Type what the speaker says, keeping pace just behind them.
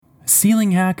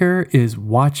ceiling hacker is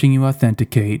watching you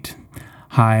authenticate.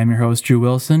 Hi, I'm your host, Drew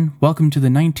Wilson. Welcome to the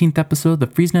 19th episode of the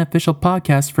FreezeNet Official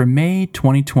Podcast for May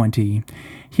 2020.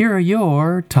 Here are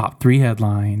your top 3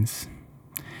 headlines.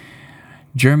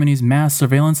 Germany's mass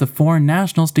surveillance of foreign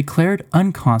nationals declared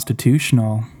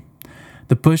unconstitutional.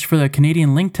 The push for the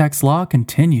Canadian link tax law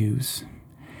continues.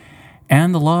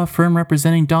 And the law firm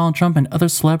representing Donald Trump and other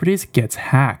celebrities gets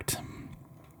hacked.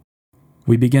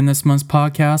 We begin this month's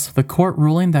podcast with a court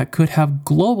ruling that could have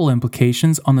global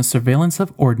implications on the surveillance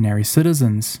of ordinary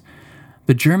citizens.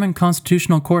 The German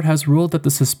Constitutional Court has ruled that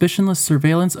the suspicionless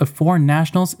surveillance of foreign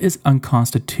nationals is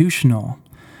unconstitutional.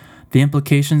 The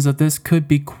implications of this could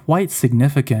be quite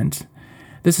significant.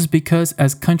 This is because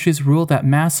as countries rule that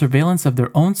mass surveillance of their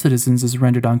own citizens is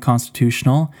rendered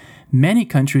unconstitutional, many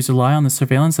countries rely on the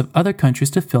surveillance of other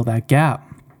countries to fill that gap.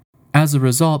 As a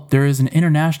result, there is an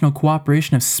international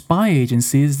cooperation of spy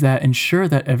agencies that ensure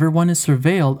that everyone is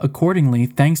surveilled accordingly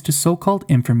thanks to so-called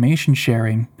information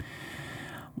sharing.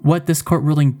 What this court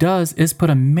ruling does is put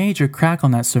a major crack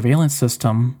on that surveillance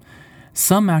system.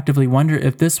 Some actively wonder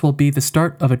if this will be the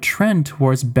start of a trend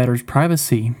towards better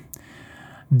privacy.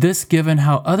 This given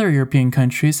how other European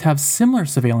countries have similar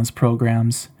surveillance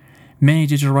programs. Many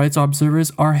digital rights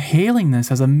observers are hailing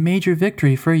this as a major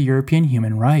victory for European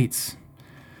human rights.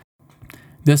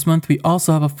 This month, we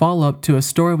also have a follow-up to a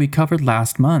story we covered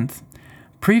last month.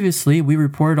 Previously, we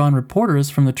reported on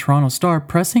reporters from the Toronto Star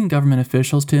pressing government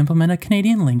officials to implement a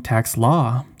Canadian link tax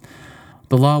law.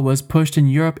 The law was pushed in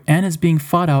Europe and is being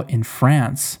fought out in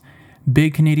France.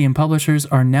 Big Canadian publishers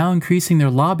are now increasing their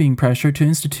lobbying pressure to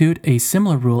institute a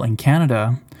similar rule in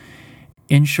Canada.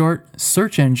 In short,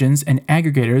 search engines and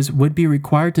aggregators would be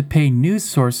required to pay news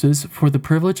sources for the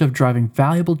privilege of driving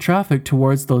valuable traffic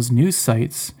towards those news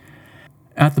sites.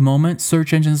 At the moment,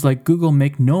 search engines like Google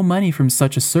make no money from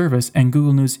such a service, and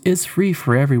Google News is free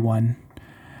for everyone.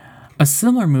 A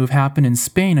similar move happened in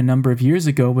Spain a number of years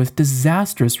ago with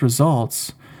disastrous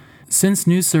results. Since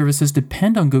news services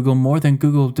depend on Google more than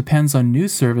Google depends on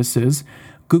news services,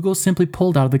 Google simply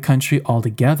pulled out of the country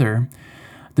altogether.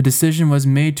 The decision was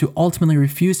made to ultimately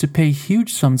refuse to pay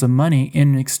huge sums of money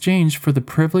in exchange for the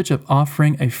privilege of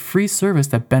offering a free service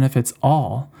that benefits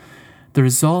all. The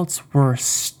results were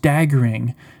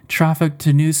staggering. Traffic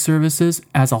to news services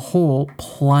as a whole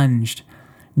plunged.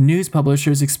 News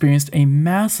publishers experienced a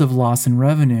massive loss in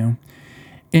revenue.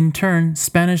 In turn,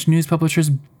 Spanish news publishers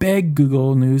begged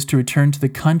Google News to return to the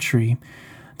country.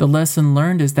 The lesson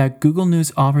learned is that Google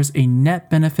News offers a net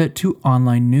benefit to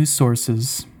online news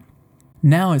sources.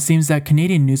 Now it seems that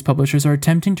Canadian news publishers are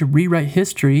attempting to rewrite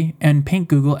history and paint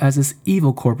Google as this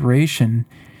evil corporation.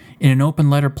 In an open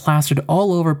letter plastered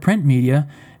all over print media,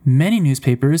 many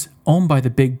newspapers, owned by the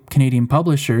big Canadian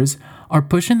publishers, are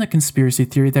pushing the conspiracy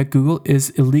theory that Google is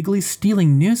illegally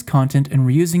stealing news content and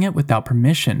reusing it without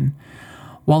permission.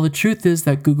 While the truth is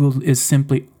that Google is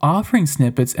simply offering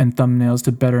snippets and thumbnails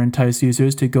to better entice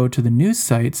users to go to the news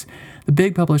sites, the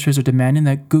big publishers are demanding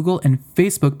that Google and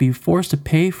Facebook be forced to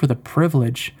pay for the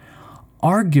privilege.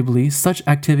 Arguably, such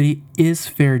activity is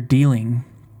fair dealing.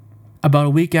 About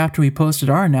a week after we posted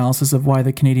our analysis of why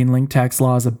the Canadian link tax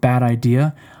law is a bad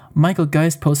idea, Michael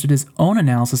Geist posted his own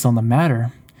analysis on the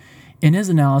matter. In his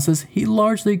analysis, he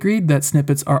largely agreed that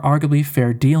snippets are arguably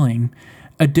fair dealing.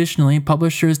 Additionally,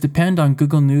 publishers depend on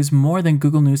Google News more than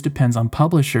Google News depends on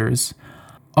publishers.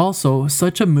 Also,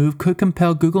 such a move could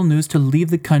compel Google News to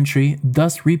leave the country,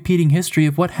 thus repeating history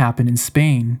of what happened in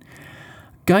Spain.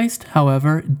 Geist,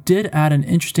 however, did add an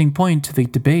interesting point to the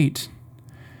debate.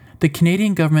 The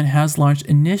Canadian government has launched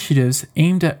initiatives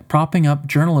aimed at propping up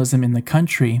journalism in the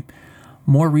country.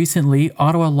 More recently,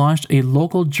 Ottawa launched a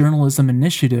local journalism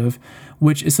initiative,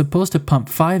 which is supposed to pump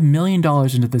 $5 million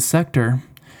into the sector.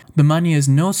 The money is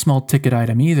no small ticket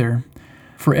item either.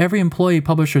 For every employee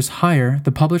publishers hire,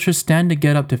 the publishers stand to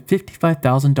get up to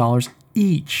 $55,000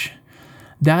 each.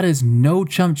 That is no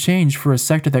chump change for a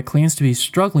sector that claims to be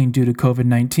struggling due to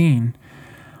COVID-19.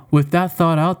 With that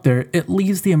thought out there, it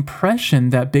leaves the impression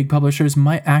that big publishers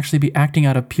might actually be acting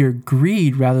out of pure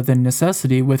greed rather than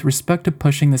necessity with respect to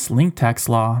pushing this link tax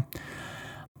law.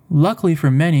 Luckily for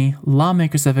many,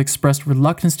 lawmakers have expressed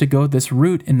reluctance to go this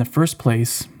route in the first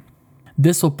place.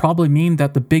 This will probably mean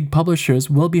that the big publishers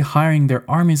will be hiring their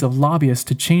armies of lobbyists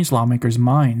to change lawmakers'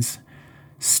 minds.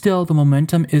 Still, the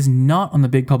momentum is not on the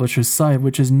big publishers' side,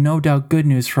 which is no doubt good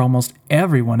news for almost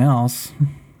everyone else.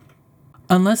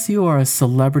 Unless you are a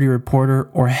celebrity reporter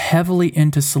or heavily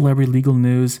into celebrity legal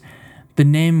news, the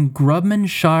name Grubman,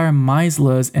 Shire,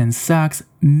 Mislas, and Sachs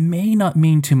may not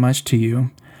mean too much to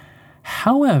you.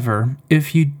 However,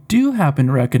 if you do happen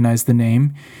to recognize the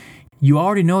name, you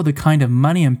already know the kind of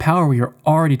money and power we are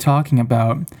already talking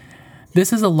about.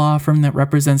 This is a law firm that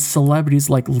represents celebrities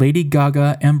like Lady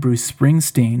Gaga and Bruce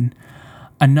Springsteen.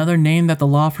 Another name that the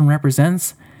law firm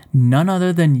represents, none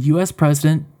other than US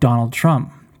President Donald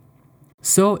Trump.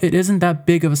 So it isn't that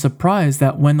big of a surprise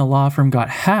that when the law firm got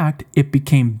hacked, it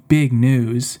became big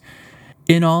news.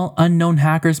 In all, unknown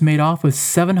hackers made off with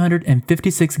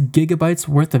 756 gigabytes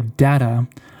worth of data.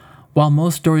 While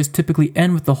most stories typically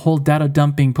end with the whole data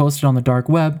dump being posted on the dark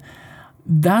web,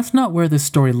 that's not where this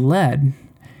story led.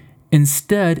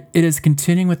 Instead, it is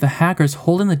continuing with the hackers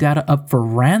holding the data up for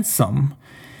ransom.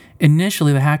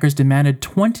 Initially, the hackers demanded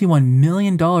 $21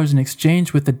 million in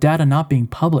exchange with the data not being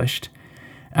published.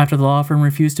 After the law firm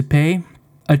refused to pay,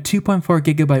 a 2.4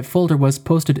 gigabyte folder was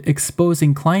posted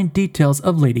exposing client details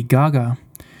of Lady Gaga.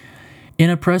 In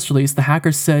a press release, the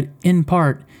hackers said, in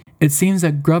part, "It seems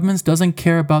that Grubman's doesn't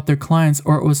care about their clients,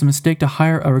 or it was a mistake to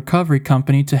hire a recovery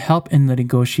company to help in the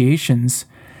negotiations.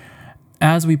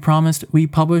 As we promised, we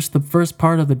published the first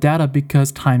part of the data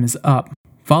because time is up."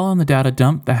 Following the data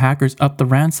dump, the hackers upped the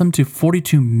ransom to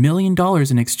 $42 million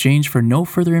in exchange for no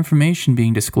further information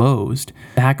being disclosed.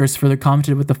 The hackers further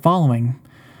commented with the following: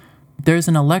 "There's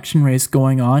an election race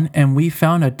going on, and we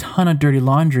found a ton of dirty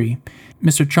laundry.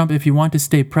 Mr. Trump, if you want to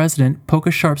stay president, poke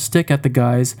a sharp stick at the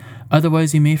guys.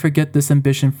 Otherwise, you may forget this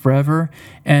ambition forever.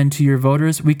 And to your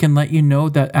voters, we can let you know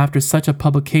that after such a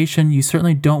publication, you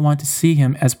certainly don't want to see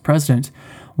him as president.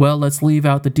 Well, let's leave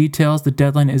out the details. The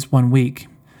deadline is 1 week."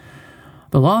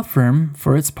 The law firm,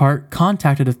 for its part,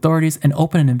 contacted authorities and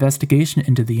opened an investigation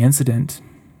into the incident.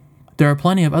 There are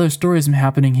plenty of other stories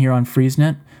happening here on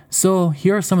FreezeNet, so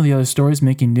here are some of the other stories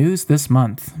making news this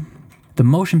month. The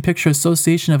Motion Picture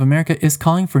Association of America is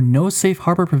calling for no safe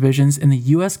harbor provisions in the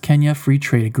US-Kenya Free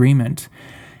Trade Agreement.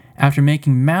 After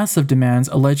making massive demands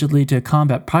allegedly to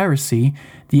combat piracy,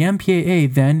 the MPAA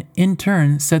then, in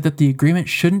turn, said that the agreement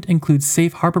shouldn't include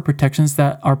safe harbor protections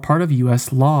that are part of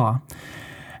US law.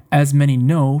 As many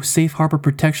know, safe harbor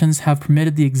protections have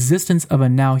permitted the existence of a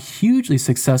now hugely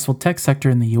successful tech sector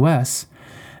in the US.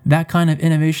 That kind of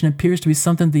innovation appears to be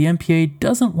something the MPAA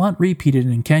doesn't want repeated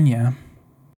in Kenya.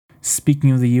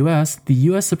 Speaking of the US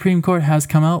Supreme Court has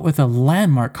come out with a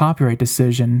landmark copyright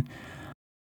decision.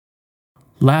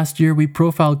 Last year, we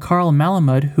profiled Carl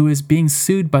Malamud, who is being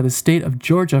sued by the state of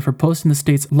Georgia for posting the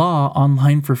state's law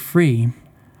online for free.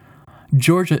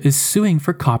 Georgia is suing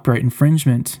for copyright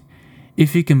infringement.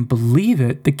 If you can believe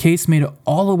it, the case made it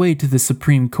all the way to the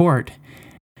Supreme Court.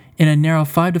 In a narrow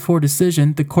 5-4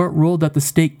 decision, the court ruled that the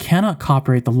state cannot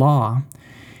copyright the law.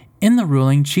 In the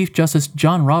ruling, Chief Justice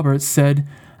John Roberts said,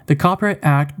 "The Copyright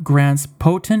Act grants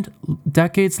potent,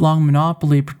 decades-long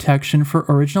monopoly protection for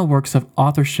original works of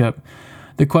authorship.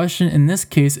 The question in this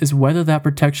case is whether that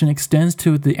protection extends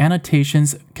to the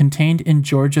annotations contained in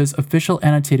Georgia's official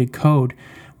annotated code.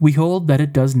 We hold that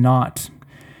it does not."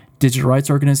 Digital rights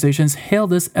organizations hail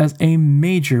this as a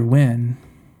major win.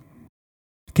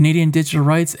 Canadian digital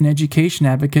rights and education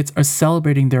advocates are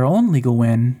celebrating their own legal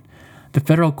win. The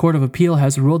Federal Court of Appeal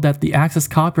has ruled that the access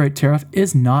copyright tariff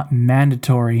is not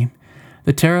mandatory.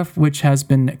 The tariff, which has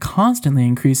been constantly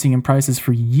increasing in prices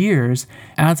for years,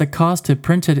 adds a cost to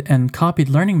printed and copied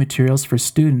learning materials for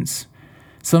students.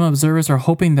 Some observers are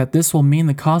hoping that this will mean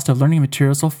the cost of learning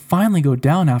materials will finally go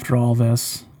down after all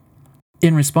this.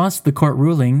 In response to the court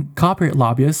ruling, copyright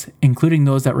lobbyists, including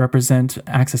those that represent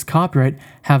Access Copyright,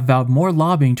 have vowed more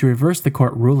lobbying to reverse the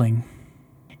court ruling.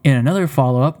 In another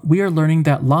follow-up, we are learning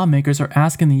that lawmakers are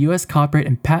asking the U.S. Copyright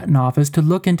and Patent Office to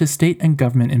look into state and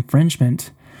government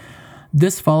infringement.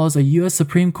 This follows a U.S.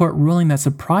 Supreme Court ruling that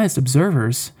surprised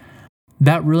observers.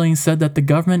 That ruling said that the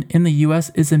government in the U.S.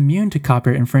 is immune to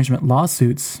copyright infringement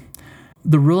lawsuits.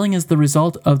 The ruling is the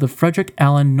result of the Frederick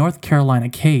Allen, North Carolina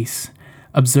case.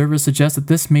 Observers suggest that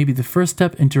this may be the first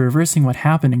step into reversing what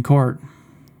happened in court.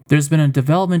 There's been a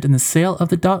development in the sale of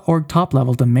the .org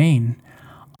top-level domain.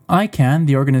 ICANN,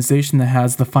 the organization that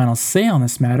has the final say on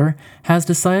this matter, has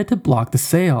decided to block the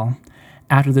sale.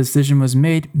 After the decision was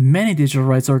made, many digital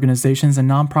rights organizations and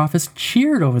nonprofits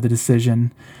cheered over the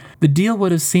decision. The deal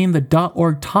would have seen the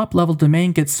 .org top-level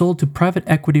domain get sold to private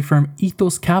equity firm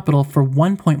Ethos Capital for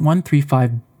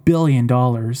 $1.135 billion.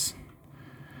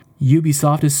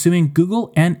 Ubisoft is suing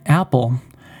Google and Apple.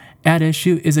 At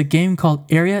issue is a game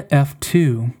called Area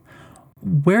F2.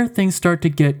 Where things start to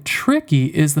get tricky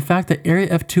is the fact that Area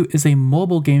F2 is a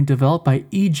mobile game developed by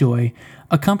eJoy,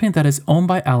 a company that is owned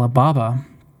by Alibaba.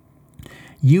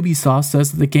 Ubisoft says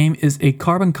that the game is a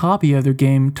carbon copy of their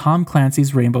game Tom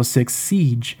Clancy's Rainbow Six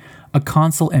Siege, a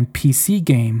console and PC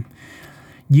game.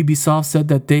 Ubisoft said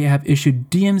that they have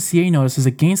issued DMCA notices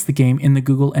against the game in the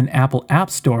Google and Apple app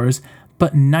stores,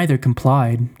 but neither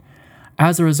complied.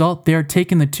 As a result, they are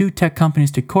taking the two tech companies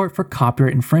to court for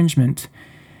copyright infringement.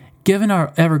 Given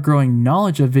our ever-growing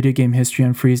knowledge of video game history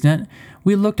on FreezeNet,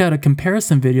 we looked at a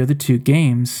comparison video of the two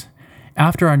games.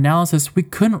 After our analysis, we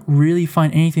couldn't really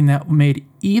find anything that made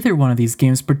either one of these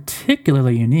games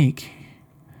particularly unique.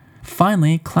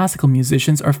 Finally, classical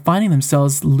musicians are finding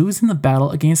themselves losing the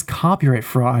battle against copyright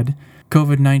fraud.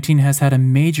 COVID-19 has had a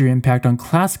major impact on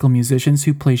classical musicians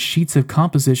who play sheets of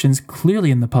compositions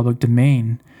clearly in the public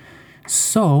domain.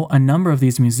 So, a number of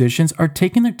these musicians are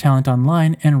taking their talent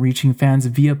online and reaching fans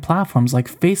via platforms like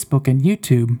Facebook and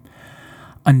YouTube.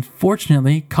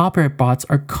 Unfortunately, copyright bots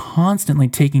are constantly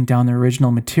taking down their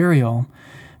original material.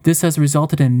 This has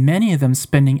resulted in many of them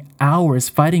spending hours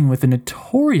fighting with the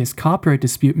notorious copyright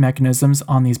dispute mechanisms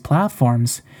on these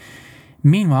platforms.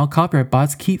 Meanwhile, copyright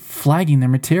bots keep flagging their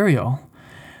material.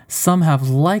 Some have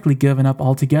likely given up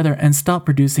altogether and stopped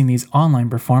producing these online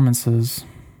performances.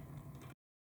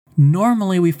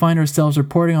 Normally, we find ourselves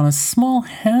reporting on a small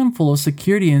handful of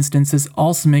security instances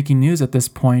also making news at this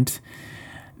point.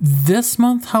 This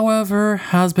month, however,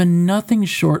 has been nothing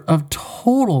short of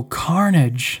total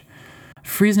carnage.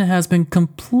 FreezeNet has been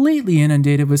completely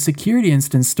inundated with security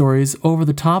instance stories over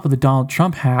the top of the Donald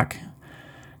Trump hack.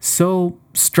 So,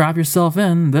 strap yourself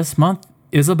in, this month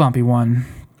is a bumpy one.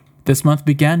 This month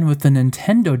began with the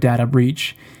Nintendo data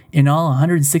breach. In all,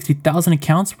 160,000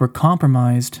 accounts were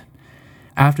compromised.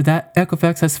 After that,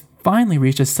 Equifax has finally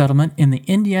reached a settlement in the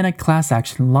Indiana class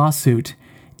action lawsuit.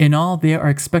 In all, they are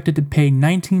expected to pay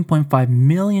 $19.5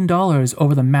 million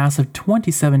over the massive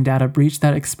 27 data breach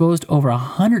that exposed over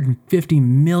 150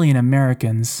 million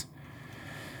Americans.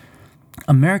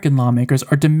 American lawmakers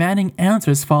are demanding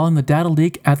answers following the data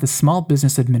leak at the Small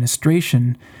Business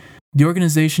Administration. The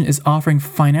organization is offering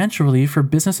financial relief for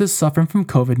businesses suffering from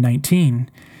COVID-19.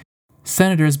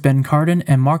 Senators Ben Cardin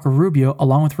and Marco Rubio,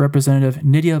 along with Representative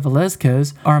Nydia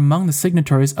Velázquez, are among the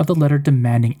signatories of the letter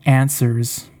demanding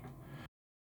answers.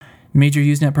 Major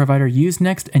Usenet provider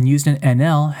Usenext and Usenet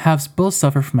NL have both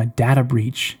suffered from a data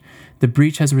breach. The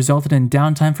breach has resulted in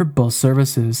downtime for both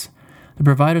services. The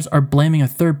providers are blaming a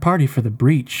third party for the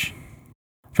breach.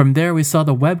 From there, we saw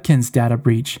the Webkinz data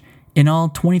breach. In all,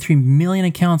 23 million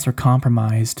accounts are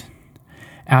compromised.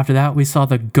 After that, we saw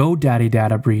the GoDaddy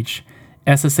data breach.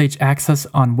 SSH access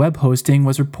on web hosting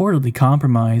was reportedly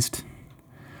compromised.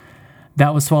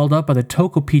 That was followed up by the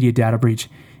Tokopedia data breach.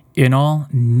 In all,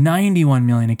 91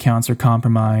 million accounts are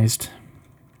compromised.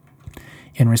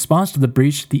 In response to the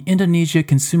breach, the Indonesia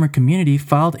consumer community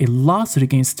filed a lawsuit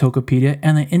against Tokopedia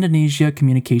and the Indonesia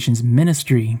Communications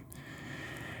Ministry.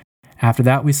 After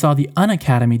that, we saw the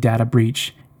Unacademy data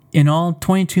breach. In all,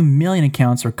 22 million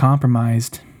accounts are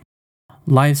compromised.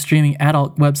 Live streaming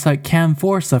adult website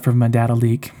Cam4 suffered from a data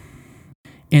leak.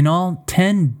 In all,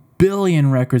 10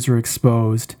 billion records were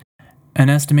exposed. An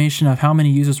estimation of how many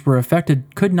users were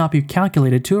affected could not be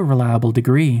calculated to a reliable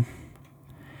degree.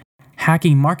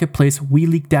 Hacking marketplace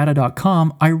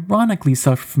WeLeakData.com ironically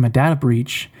suffered from a data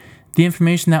breach. The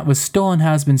information that was stolen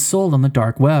has been sold on the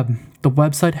dark web. The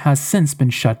website has since been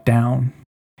shut down.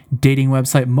 Dating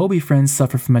website MobiFriends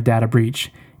suffered from a data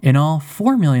breach. In all,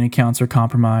 4 million accounts are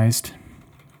compromised.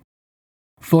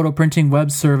 Photo printing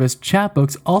web service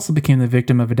Chatbooks also became the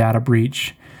victim of a data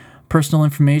breach. Personal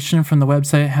information from the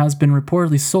website has been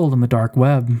reportedly sold on the dark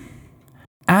web.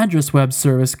 Address web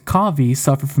service Kavi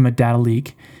suffered from a data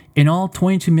leak. In all,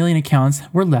 22 million accounts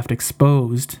were left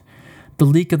exposed. The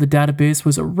leak of the database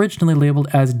was originally labeled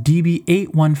as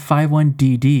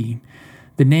DB8151DD.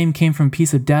 The name came from a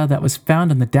piece of data that was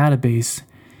found in the database.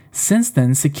 Since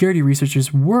then, security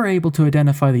researchers were able to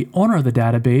identify the owner of the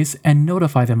database and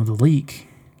notify them of the leak.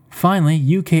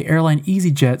 Finally, UK airline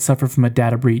EasyJet suffered from a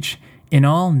data breach. In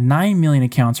all, 9 million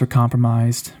accounts were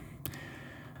compromised.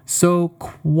 So,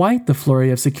 quite the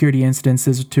flurry of security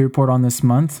incidences to report on this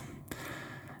month.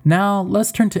 Now,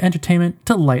 let's turn to entertainment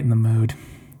to lighten the mood.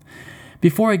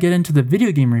 Before I get into the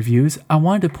video game reviews, I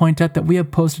wanted to point out that we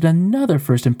have posted another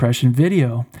first impression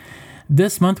video.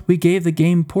 This month, we gave the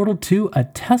game Portal 2 a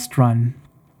test run.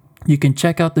 You can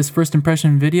check out this first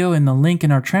impression video in the link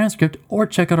in our transcript or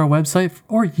check out our website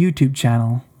or YouTube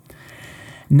channel.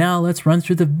 Now let's run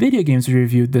through the video games we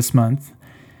reviewed this month.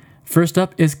 First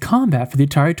up is Combat for the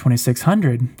Atari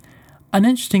 2600. An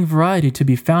interesting variety to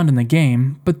be found in the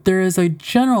game, but there is a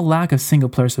general lack of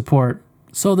single-player support,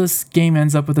 so this game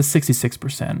ends up with a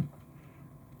 66%.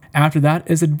 After that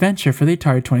is Adventure for the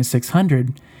Atari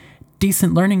 2600.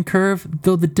 Decent learning curve,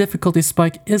 though the difficulty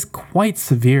spike is quite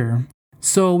severe,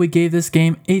 so we gave this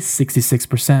game a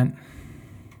 66%.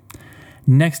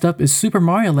 Next up is Super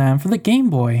Mario Land for the Game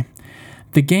Boy.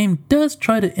 The game does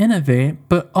try to innovate,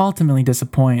 but ultimately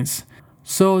disappoints,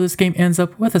 so this game ends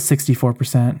up with a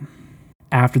 64%.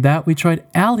 After that, we tried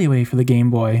Alleyway for the Game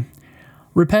Boy.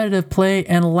 Repetitive play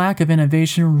and lack of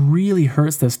innovation really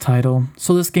hurts this title,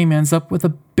 so this game ends up with a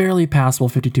barely passable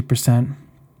 52%.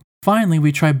 Finally,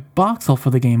 we tried Boxel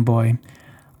for the Game Boy.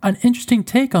 An interesting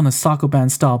take on the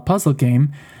Sokoban style puzzle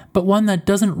game, but one that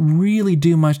doesn't really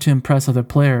do much to impress other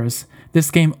players.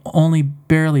 This game only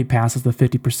barely passes the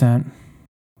 50%.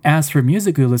 As for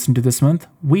music we listened to this month,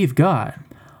 we've got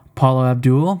Paula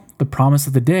Abdul, The Promise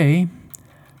of the Day,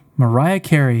 Mariah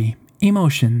Carey,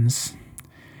 Emotions,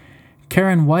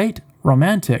 Karen White,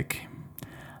 Romantic,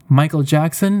 Michael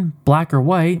Jackson, Black or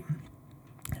White,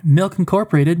 Milk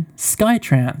Incorporated,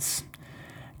 Skytrance,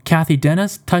 Kathy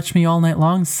Dennis, Touch Me All Night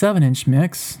Long 7-inch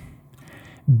mix,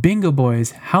 Bingo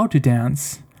Boys, How to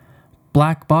Dance,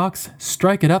 Black Box,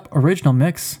 Strike It Up original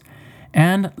mix,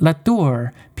 and La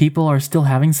Tour, People Are Still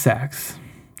Having Sex.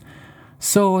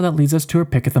 So that leads us to our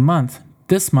pick of the month.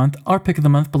 This month, our pick of the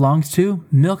month belongs to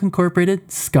Milk Incorporated,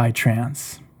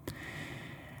 Skytrance.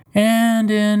 And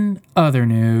in other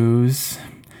news,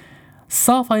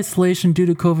 self-isolation due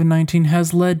to COVID-19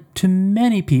 has led to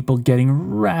many people getting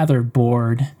rather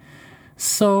bored.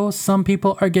 So some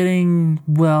people are getting,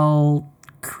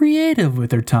 creative with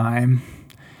their time.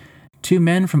 2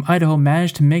 men from Idaho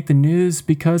managed to make the news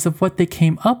because of what they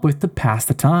came up with to pass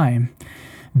the time.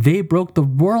 They broke the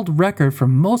world record for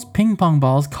most ping pong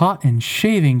balls caught in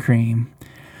shaving cream.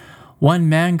 One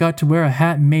man got to wear a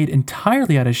hat made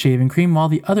entirely out of shaving cream, while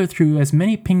the other threw as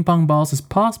many ping pong balls as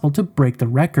possible to break the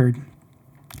record.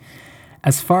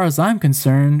 As far as I'm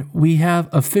concerned, we have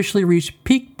officially reached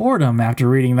peak boredom after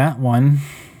reading that one.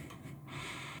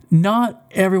 Not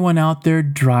everyone out there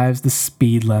drives the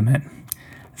speed limit.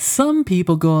 Some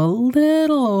people go a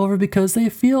little over because they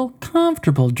feel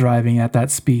comfortable driving at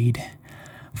that speed.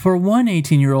 For one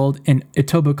 18-year-old in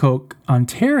Etobicoke,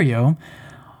 Ontario,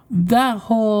 that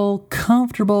whole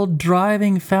comfortable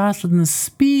driving faster than the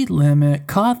speed limit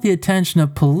caught the attention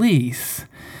of police.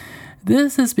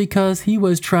 This is because he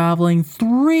was traveling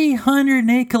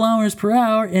 308 kilometers per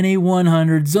hour in a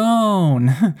 100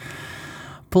 zone.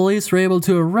 Police were able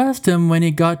to arrest him when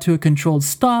he got to a controlled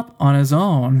stop on his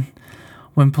own.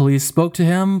 When police spoke to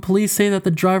him, police say that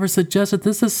the driver suggested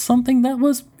this is something that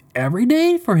was every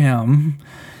day for him.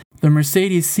 The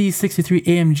Mercedes C63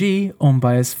 AMG, owned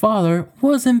by his father,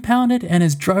 was impounded and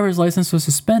his driver's license was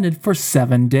suspended for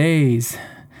 7 days.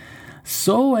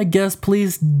 So I guess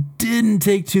police didn't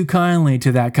take too kindly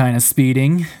to that kind of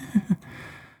speeding.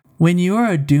 When you are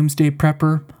a doomsday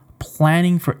prepper,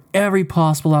 planning for every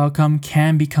possible outcome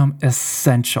can become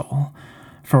essential.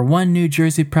 For one New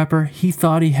Jersey prepper, he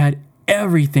thought he had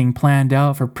everything planned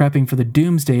out for prepping for the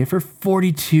doomsday for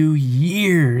 42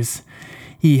 years.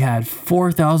 He had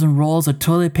 4,000 rolls of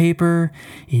toilet paper,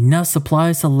 enough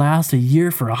supplies to last a year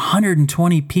for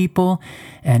 120 people,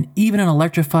 and even an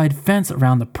electrified fence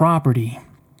around the property.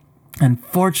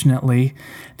 Unfortunately,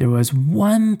 there was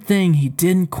one thing he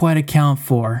didn't quite account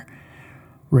for: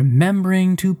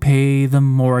 remembering to pay the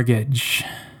mortgage.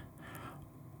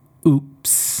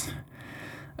 Oops.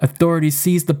 Authorities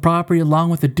seized the property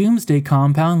along with the doomsday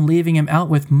compound, leaving him out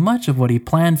with much of what he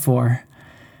planned for.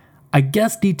 I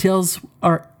guess details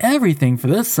are everything for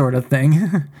this sort of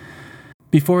thing.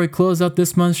 Before we close out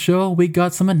this month's show, we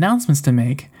got some announcements to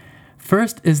make.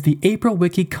 First is the April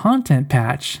Wiki content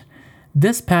patch.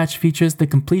 This patch features the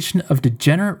completion of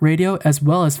Degenerate Radio as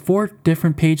well as 4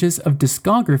 different pages of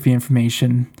discography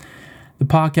information. The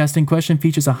podcast in question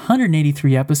features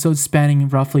 183 episodes spanning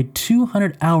roughly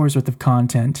 200 hours worth of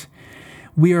content.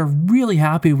 We are really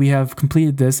happy we have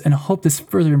completed this and hope this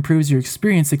further improves your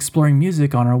experience exploring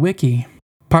music on our wiki.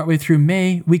 Partway through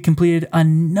May, we completed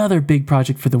another big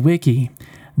project for the wiki.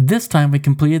 This time we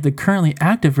completed the currently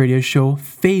active radio show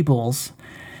Fables.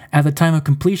 At the time of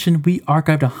completion, we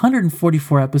archived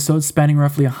 144 episodes spanning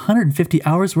roughly 150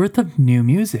 hours worth of new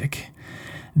music.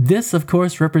 This, of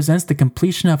course, represents the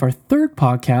completion of our 3rd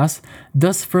podcast,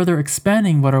 thus further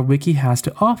expanding what our wiki has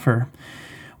to offer.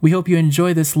 We hope you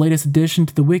enjoy this latest addition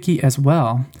to the wiki as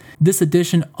well. This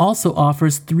edition also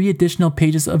offers 3 additional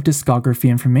pages of discography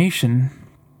information.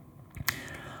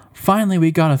 Finally,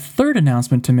 we got a 3rd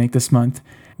announcement to make this month.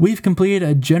 We've completed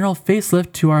a general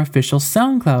facelift to our official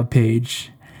SoundCloud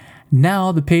page.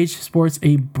 Now the page sports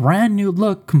a brand new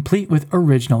look complete with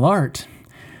original art.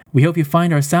 We hope you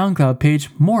find our SoundCloud page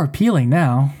more appealing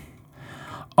now.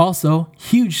 Also,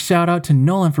 huge shout out to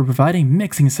Nolan for providing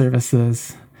mixing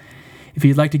services. If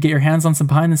you'd like to get your hands on some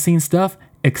behind-the-scenes stuff,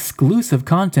 exclusive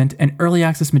content, and early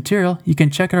access material, you can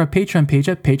check out our Patreon page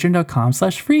at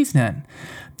patreon.com/FreezeNet.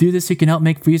 Through this, you can help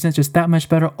make FreezeNet just that much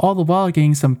better, all the while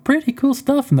getting some pretty cool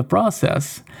stuff in the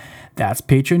process. That's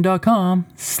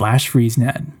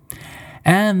patreon.com/FreezeNet.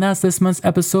 And that's this month's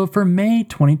episode for May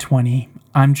 2020.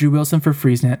 I'm Drew Wilson for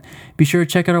FreezeNet. Be sure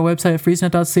to check out our website at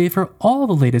freezenet.ca for all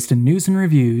the latest in news and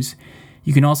reviews.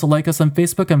 You can also like us on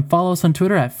Facebook and follow us on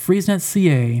Twitter at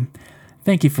FreezeNetCA.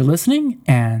 Thank you for listening,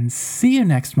 and see you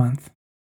next month.